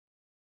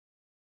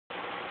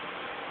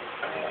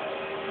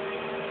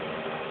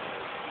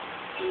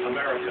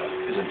America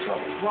is in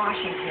trouble.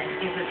 Washington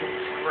is a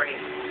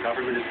disgrace.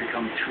 Government has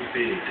become too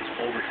big. It's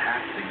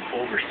overtaxing,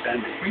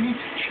 overspending. We need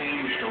to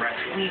change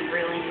direction. We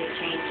really need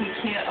change. We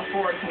can't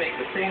afford to make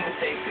the same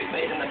mistakes we've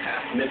made in the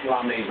past. Mitt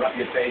Romney's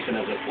reputation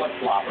as a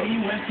flip-flopper.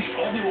 He went the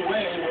other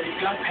way when he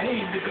got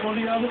paid to go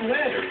the other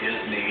way. There is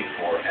need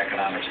for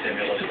economic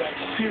stimulus. It's about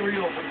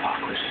serial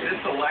hypocrisy.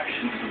 This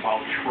election is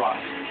about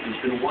trust.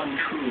 There's been one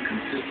true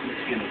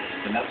consistency in it,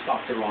 and that's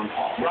Dr. Ron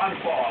Paul. Ron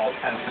Paul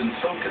has been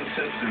so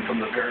consistent from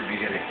the very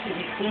beginning.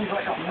 He seems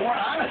like a more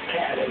honest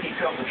candidate. He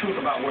tells the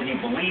truth about what he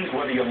believes,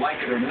 whether you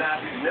like it or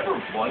not. He's never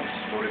once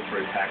voted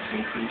for a tax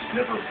increase,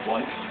 never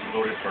once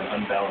voted for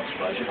an unbalanced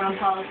budget. Ron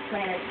Paul's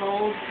plan is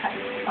bold,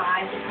 cutting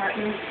 5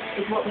 departments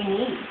is what we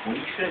need. When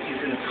he says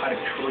he's going to cut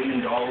 $1 trillion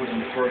in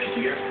the first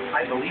year,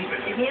 I believe it.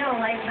 If you don't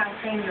like how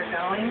things are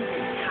going,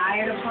 you're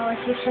tired of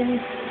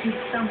politicians, do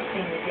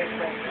something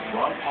different.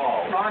 Ron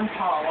Paul Ron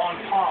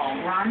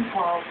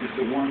Paul is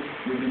the one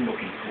we've been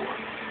looking for.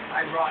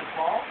 I'm Ron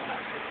Paul.